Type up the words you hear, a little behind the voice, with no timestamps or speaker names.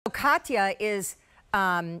Katya is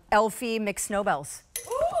Elfie McSnowbells.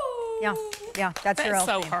 Ooh. Yeah, that's your Elfie.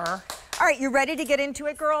 So her. All right, you ready to get into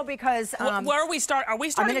it, girl? Because where are we start? Are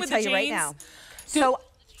we starting with the jeans? I'm going to tell you right now. So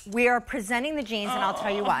we are presenting the jeans, and I'll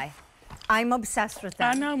tell you why. I'm obsessed with them.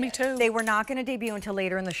 I know, me too. They were not going to debut until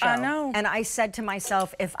later in the show. I know. And I said to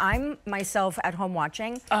myself, if I'm myself at home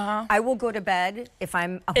watching, I will go to bed if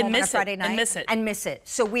I'm home on a Friday night and miss it.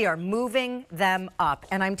 So we are moving them up.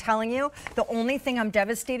 And I'm telling you, the only thing I'm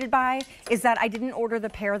devastated by is that I didn't order the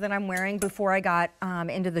pair that I'm wearing before I got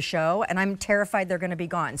into the show, and I'm terrified they're going to be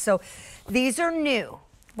gone. So these are new.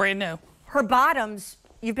 Brand new. Her bottoms,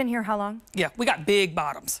 you've been here how long? Yeah, we got big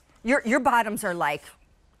bottoms. Your bottoms are like,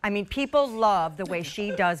 I mean, people love the way she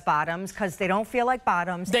does bottoms because they don't feel like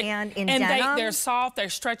bottoms, and denim. They're soft, they're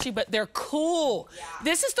stretchy, but they're cool.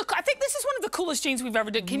 Yeah. I think this is one of the coolest jeans we've ever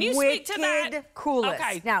done. Can you speak to that? Wicked coolest.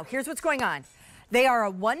 Okay. Now, here's what's going on. They are a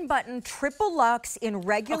one-button triple luxe in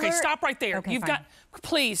regular. Okay, stop right there. Okay, You've got,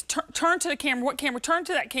 please, turn to the camera. What camera? Turn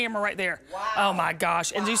to that camera right there. Wow. Oh my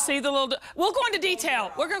gosh. And do you see the little, we'll go into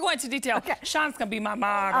detail. We're gonna go into detail. Okay. Sean's gonna be my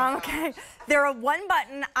model. Okay. They're a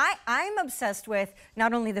one-button. I'm obsessed with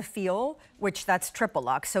not only the feel, which that's triple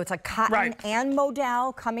luxe, so it's like cotton and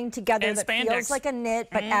modal coming together and that feels like a knit,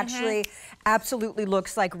 but actually absolutely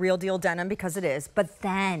looks like real deal denim because it is. But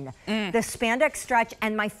then the spandex stretch,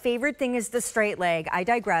 and my favorite thing is the straight leg. I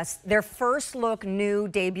digress. Their first look new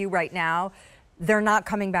debut right now, they're not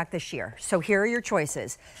coming back this year. So here are your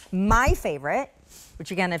choices. My favorite, which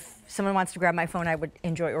again, if someone wants to grab my phone, I would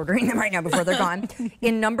enjoy ordering them right now before they're gone.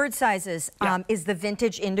 In numbered sizes, is the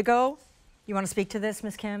vintage indigo. You want to speak to this,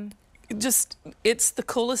 Miss Kim? It's the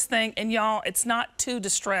coolest thing, and y'all, it's not too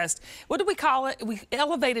distressed. What do we call it? We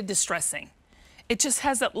elevated distressing. It just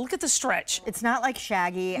has that, look at the stretch. It's not like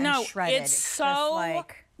shaggy and shredded. It's so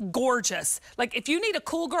like gorgeous. Like if you need a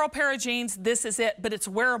cool girl pair of jeans, this is it, but it's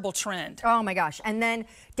wearable trend. Oh my gosh. And then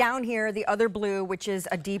down here, the other blue, which is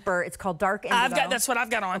a deeper, it's called dark indigo. That's what I've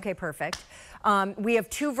got on. Okay, perfect. We have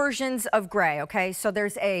two versions of gray, okay? So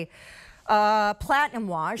there's a platinum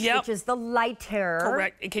wash, which is the lighter.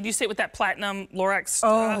 Correct. Can you see it with that platinum Lorex?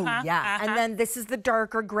 And then this is the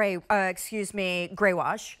darker gray, gray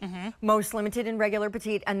wash. Most limited in regular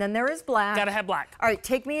petite. And then there is black. Gotta have black. All right,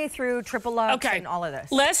 take me through triple luxe and all of this.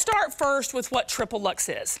 Let's start first with what triple luxe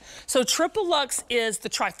is. So triple luxe is the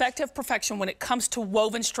trifecta of perfection when it comes to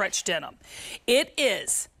woven stretch denim. It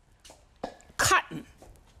is cotton,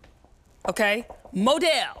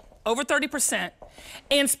 modal, over 30%,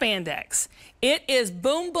 and spandex. It is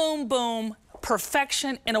boom, boom, boom,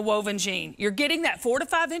 perfection in a woven jean. You're getting that 4 to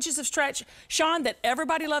 5 inches of stretch, Sean, that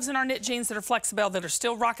everybody loves in our knit jeans that are flexible, that are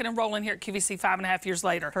still rocking and rolling here at QVC 5.5 years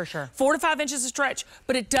later. For sure. 4 to 5 inches of stretch,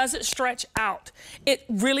 but it doesn't stretch out. It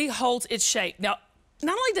really holds its shape. Now,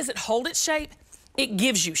 not only does it hold its shape, it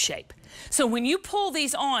gives you shape. So when you pull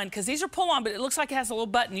these on, because these are pull on, but it looks like it has a little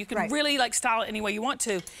button, you can really like style it any way you want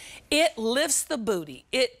to. It lifts the booty.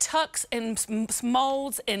 It tucks and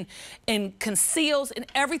molds and conceals and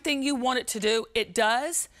everything you want it to do, it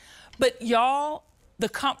does. But y'all, the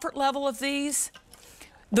comfort level of these,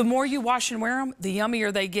 the more you wash and wear them, the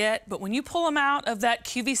yummier they get. But when you pull them out of that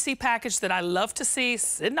QVC package that I love to see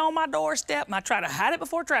sitting on my doorstep, and I try to hide it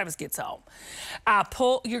before Travis gets home,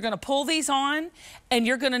 you're gonna pull these on, and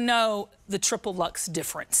you're gonna know the triple luxe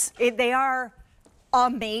difference. They are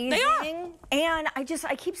amazing. They are. And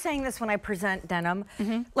I keep saying this when I present denim.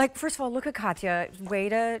 Like, first of all, look at Katya, way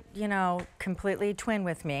to, completely twin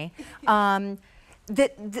with me.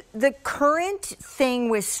 The current thing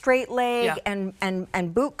with straight leg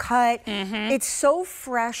and boot cut, it so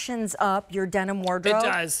freshens up your denim wardrobe. It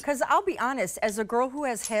does. Because I'll be honest, as a girl who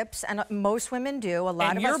has hips, and most women do, a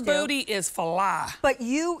lot of us do. And your booty is fly. But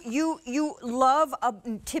you love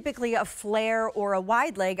typically a flare or a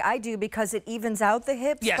wide leg. I do because it evens out the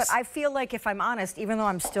hips. Yes. But I feel like, if I'm honest, even though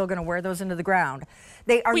I'm still going to wear those into the ground,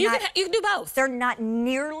 they are you can do both. They're not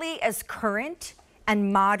nearly as current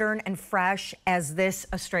and modern and fresh as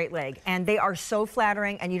a straight leg. And they are so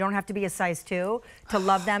flattering, and you don't have to be a size 2 to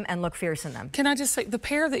love them and look fierce in them. Can I just say, the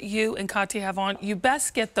pair that you and Katya have on, you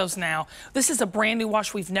best get those now. This is a brand new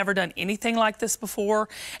wash. We've never done anything like this before.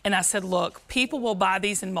 And I said, look, people will buy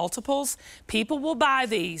these in multiples. People will buy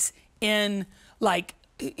these in like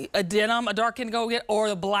a denim, a dark indigo, or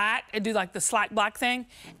the black, and do like the slack black thing,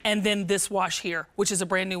 and then this wash here, which is a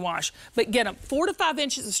brand new wash. But get them 4 to 5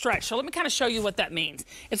 inches of stretch. So let me kind of show you what that means.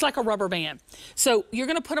 It's like a rubber band. So you're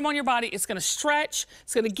gonna put them on your body, it's gonna stretch,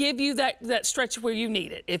 it's gonna give you that stretch where you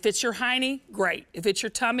need it. If it's your hiney, great. If it's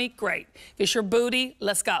your tummy, great. If it's your booty,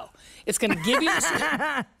 let's go. It's gonna give you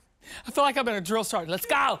the I feel like I'm in a drill sergeant. Let's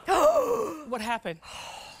go. What happened?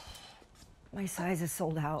 My size is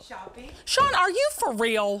sold out. Shopping? Sean, are you for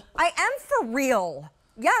real? I am for real.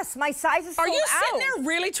 Yes, my size is sold out. Are you sitting there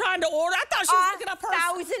really trying to order? I thought she was looking up her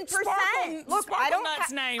 1,000%. Look, I don't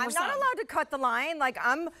Nuts name or I'm something. not allowed to cut the line. Like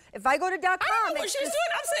if I go to .com, I don't know what she's doing.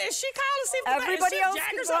 I'm saying, is she calling to see if everybody else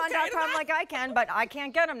Jagger's can go on okay .com like I can, but I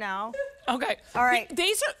can't get them now. Okay. All right.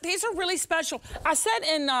 These are really special. I said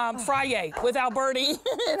in Friday with Alberti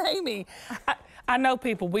and Amy. I know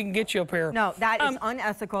people. We can get you up here. No, that is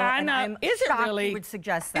unethical. I know. And I'm Is it shocked really? you would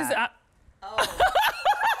suggest that.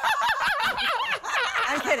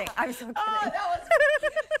 I'm kidding. I'm so kidding.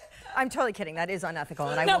 I'm totally kidding. That is unethical,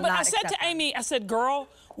 and I will not I said accept to Amy, I said, girl,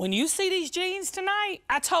 when you see these jeans tonight,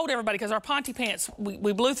 I told everybody, because our Ponte pants,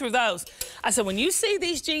 we blew through those. I said, when you see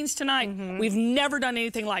these jeans tonight, we've never done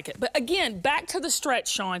anything like it. But again, back to the stretch,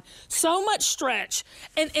 Sean. So much stretch,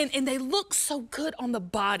 and they look so good on the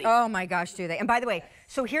body. Oh my gosh, do they? And by the way,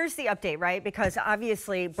 so here's the update, right? Because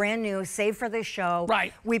obviously, brand new, saved for this show.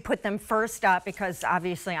 Right. We put them first up because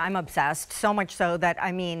obviously I'm obsessed, so much so that,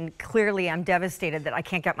 I mean, clearly I'm devastated that I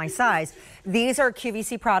can't get my size. These are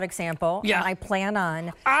QVC product sample, and I plan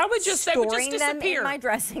on I would just they would just storing them disappear in my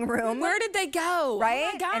dressing room. Where did they go? Right?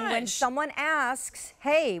 Oh my gosh. And when someone asks,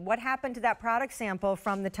 hey, what happened to that product sample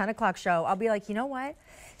from the 10 o'clock show, I'll be like, you know what?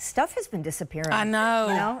 Stuff has been disappearing. I know.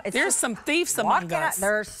 You know? It's There's some thieves among us.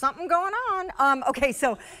 There's something going on. Okay,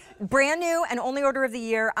 so brand new and only order of the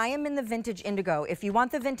year. I am in the vintage indigo. If you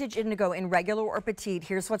want the vintage indigo in regular or petite,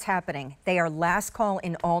 here's what's happening. They are last call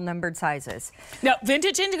in all numbered sizes. Now,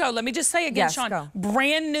 vintage indigo, let me just say again, Yes, Sean, go.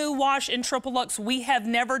 brand new wash in Triple Luxe. We have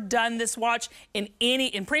never done this watch in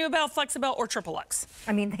Prima Belle, Flexibelle, or Triple Luxe.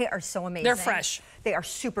 I mean, they are so amazing. They're fresh. They are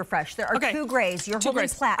super fresh. There are two grays. You're holding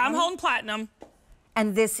platinum. I'm holding platinum.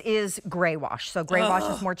 And this is gray wash. So gray wash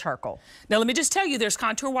is more charcoal. Now, let me just tell you, there's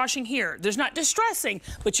contour washing here. There's not distressing,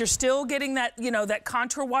 but you're still getting that, you know, that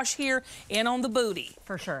contour wash here and on the booty.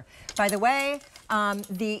 For sure. By the way,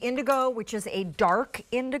 the indigo, which is a dark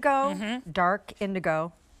indigo,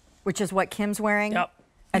 which is what Kim's wearing. Yep.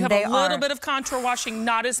 And you they have a little bit of contour washing,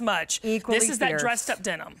 not as much. Equally This is fierce. that dressed up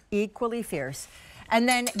denim. Equally fierce. And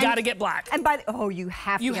then gotta get black. And by the you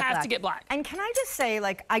have to get black. And can I just say,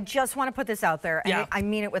 like, I just want to put this out there, and I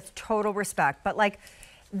mean it with total respect, but like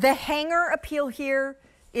the hanger appeal here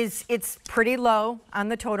it's pretty low on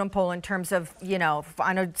the totem pole in terms of, you know,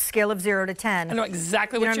 on a scale of 0 to 10. I know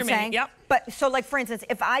exactly what you're meaning. Yep. But so like for instance,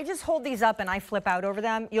 if I just hold these up and I flip out over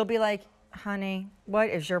them, you'll be like, honey, what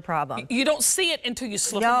is your problem? You don't see it until you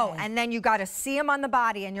slip them on. And then you got to see them on the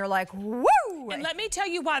body, and you're like, woo! And let me tell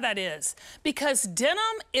you why that is. Because denim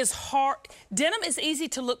is hard. Denim is easy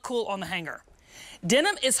to look cool on the hanger.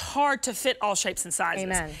 Denim is hard to fit all shapes and sizes.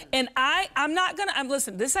 Amen. And I'm not gonna,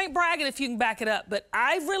 listen, this ain't bragging if you can back it up, but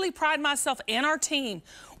I really pride myself and our team.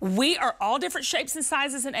 We are all different shapes and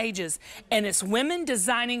sizes and ages, and it's women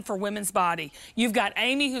designing for women's body. You've got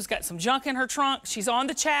Amy, who's got some junk in her trunk. She's on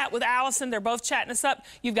the chat with Allison. They're both chatting us up.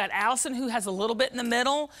 You've got Allison, who has a little bit in the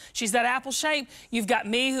middle. She's that apple shape. You've got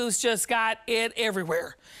me, who's just got it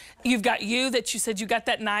everywhere. You've got you that you said you got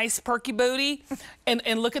that nice perky booty,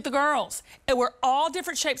 and look at the girls. And we're all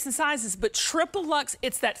different shapes and sizes, but Triple Luxe,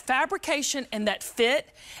 it's that fabrication and that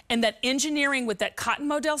fit and that engineering with that cotton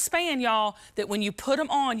model span, y'all, that when you put them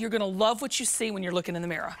on, you're gonna love what you see when you're looking in the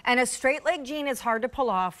mirror. And a straight leg jean is hard to pull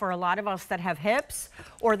off for a lot of us that have hips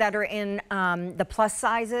or that are in the plus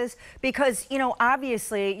sizes, because, you know,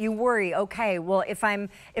 obviously you worry, okay, well, if I'm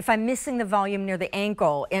missing the volume near the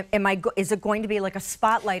ankle, is it going to be like a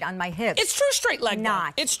spotlight on my hips? It's true straight leg.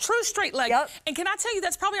 Not. It's true straight leg. Yep. And can I tell you,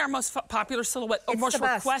 that's probably our most popular silhouette, or most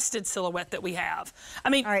requested silhouette that we have. I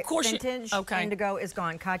mean, all right, of course, vintage indigo is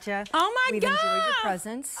gone. Katya, oh my we've God. enjoyed your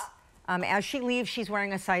presence. As she leaves, she's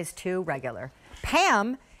wearing a size 2 regular.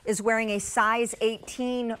 Pam is wearing a size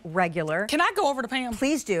 18 regular. Can I go over to Pam?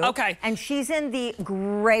 Please do. Okay. And she's in the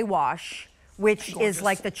gray wash, which is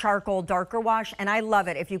like the charcoal darker wash, and I love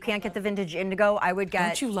it. If you can't get the vintage indigo, I would get.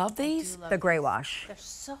 Don't you love these? The gray wash. They're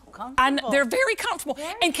so comfortable. They're very comfortable.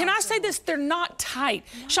 And can I say this? They're not tight.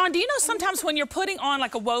 Sean, do you know sometimes when you're putting on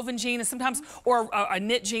like a woven jean and sometimes, or a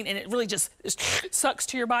knit jean, and it really just sucks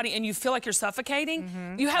to your body and you feel like you're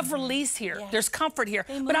suffocating, you have release here. Yeah. There's comfort here.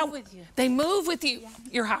 They move with you. They move with you. Yeah.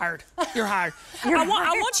 You're hired. You're hired. I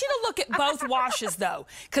want you to look at both washes though,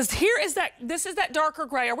 because this is that darker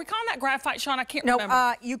gray. Are we calling that graphite, Sean? I can't remember.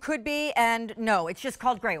 No, you could be, and no, it's just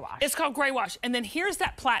called gray wash. It's called gray wash. And then here's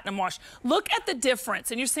that platinum wash. Look at the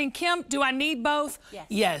difference. And you're saying, Kim, do I need both? Yes.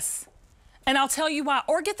 Yes. And I'll tell you why.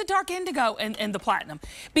 Or get the dark indigo and the platinum.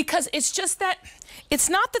 Because it's just that, it's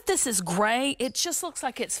not that this is gray, it just looks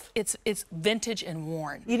like it's vintage and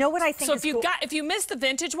worn. You know what I think so is cool? if you missed the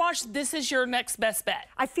vintage wash, this is your next best bet.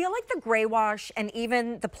 I feel like the gray wash and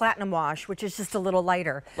even the platinum wash, which is just a little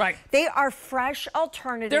lighter, right? They are fresh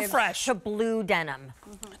alternatives. They're fresh to blue denim.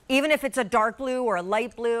 Even if it's a dark blue or a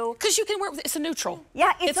light blue. Because you can wear, it's a neutral.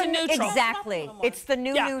 Yeah, it's a neutral. Exactly. It's the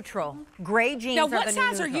new neutral. Gray jeans now, are the new what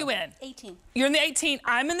size neutral. are you in? 18. You're in the 18.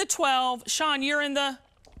 I'm in the 12. Sean, you're in the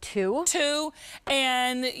 2. 2.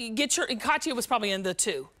 And Katya was probably in the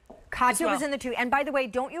 2. Katya was in the 2. And by the way,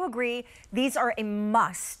 don't you agree? These are a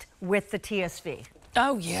must with the TSV.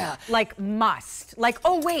 Oh, yeah. Like, must. Like,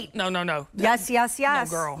 oh, wait. No. Yes, yes, yes.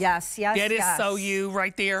 No, girl. Yes, yes, That yes. is so you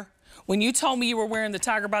right there. When you told me you were wearing the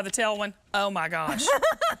tiger by the tail one, oh, my gosh.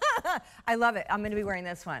 I love it. I'm going to be wearing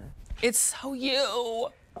this one. It's so you.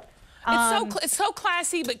 It's so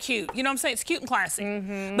classy but cute. You know what I'm saying? It's cute and classy.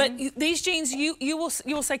 But these jeans, you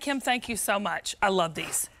will say, Kim, thank you so much. I love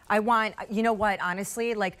these. I want, you know what,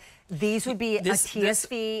 honestly, like, these would be a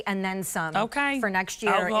TSV and then some for next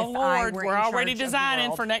year. Oh, Lord, we're already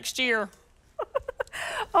designing for next year.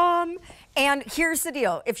 And here's the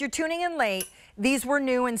deal. If you're tuning in late, these were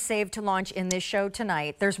new and saved to launch in this show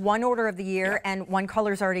tonight. There's one order of the year and one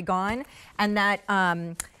color's already gone. And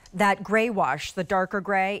that gray wash, the darker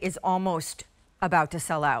gray, is almost about to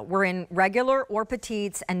sell out. We're in regular or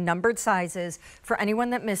petites and numbered sizes. For anyone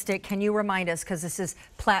that missed it, can you remind us, because this is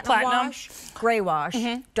platinum wash, gray wash,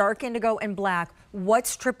 dark indigo, and black.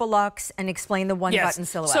 What's Triple Luxe, and explain the one button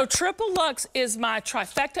silhouette. So Triple Luxe is my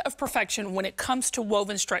trifecta of perfection when it comes to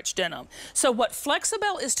woven stretch denim. So what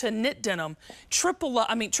Flexibel is to knit denim, Triple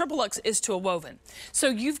Luxe is to a woven. So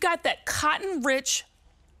you've got that cotton rich,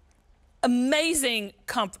 amazing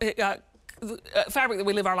fabric that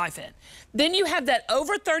we live our life in. Then you have that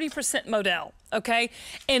over 30% modal, okay?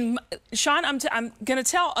 And Sean, I'm gonna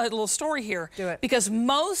tell a little story here. Do it. Because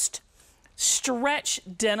most stretch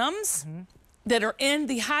denims that are in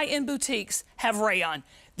the high-end boutiques have rayon.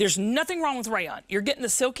 There's nothing wrong with rayon. You're getting the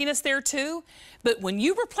silkiness there too, but when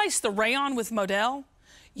you replace the rayon with modal,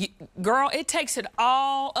 girl, it takes it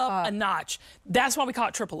all up a notch. That's why we call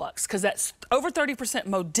it Triple Luxe, because that's over 30%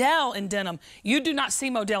 modal in denim. You do not see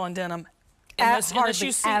modal in denim unless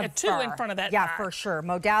you see a 2 in front of that. Yeah, for sure.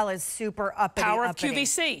 Modal is super uppity. Power of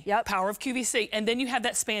QVC. Yep. Power of QVC. And then you have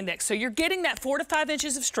that spandex. So you're getting that 4 to 5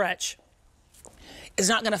 inches of stretch. It's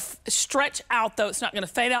not going to stretch out, though. It's not going to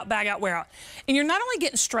fade out, bag out, wear out. And you're not only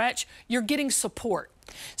getting stretch, you're getting support.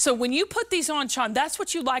 So when you put these on, Sean, that's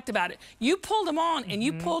what you liked about it. You pulled them on and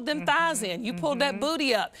you pulled them thighs in. You pulled that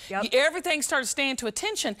booty up. Everything started staying to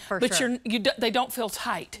attention, but they don't feel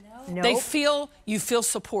tight. Nope. You feel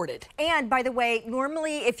supported. And by the way,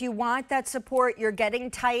 normally if you want that support, you're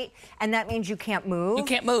getting tight, and that means you can't move. You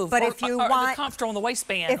can't move. But if you want comfortable on the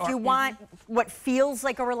waistband. If you want what feels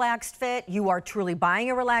like a relaxed fit, you are truly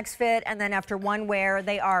buying a relaxed fit, and then after one wear,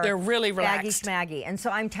 they're really relaxed. Smaggy. And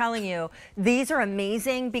so I'm telling you, these are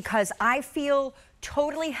amazing because I feel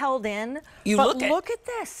totally held in. But look at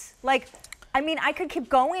this. Like, I mean, I could keep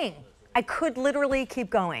going. I could literally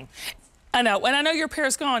keep going. I know, and I know your pair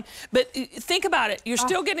is gone, but think about it. You're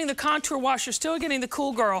still getting the contour wash. You're still getting the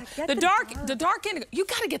cool girl. The dark indigo. You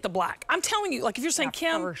got to get the black. I'm telling you, like if you're saying,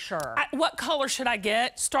 Kim, for sure. What color should I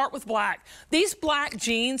get? Start with black. These black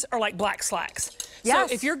jeans are like black slacks. Yes,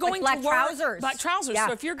 so if you're going like to black work, trousers. Black trousers. Yeah,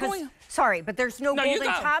 so if you're going. Sorry, but there's no golden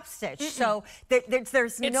top stitch, so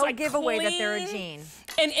there's no like giveaway clean. that they're a jean.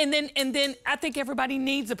 And then I think everybody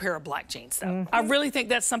needs a pair of black jeans, though. I really think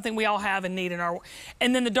that's something we all have and need in our.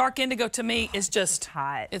 And then the dark indigo to me is just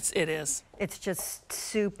hot. It is. It's just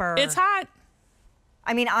super. It's hot.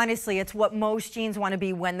 I mean, honestly, it's what most jeans want to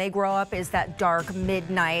be when they grow up, is that dark,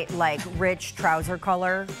 midnight, like, rich trouser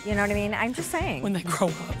color. You know what I mean? I'm just saying. When they grow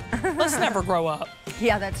up. Let's never grow up.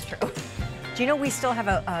 Yeah, that's true. Do you know we still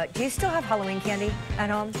have do you still have Halloween candy at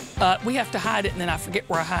home? We have to hide it, and then I forget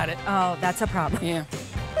where I hide it. Oh, that's a problem. Yeah.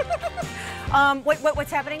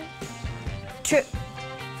 What's happening?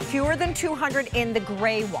 Fewer than 200 in the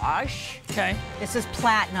gray wash. Okay. This is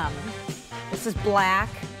platinum. This is black.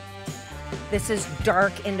 This is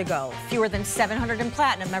dark indigo. Fewer than 700 in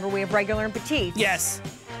platinum. Remember, we have regular and petite. Yes.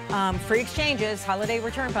 Free exchanges, holiday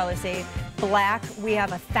return policy. Black, we have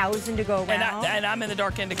 1,000 to go around. And I'm in the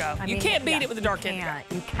dark indigo. You can't beat it with the dark indigo.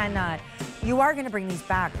 You cannot. You are going to bring these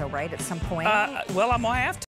back, though, right, at some point? Well, I'm going to have to.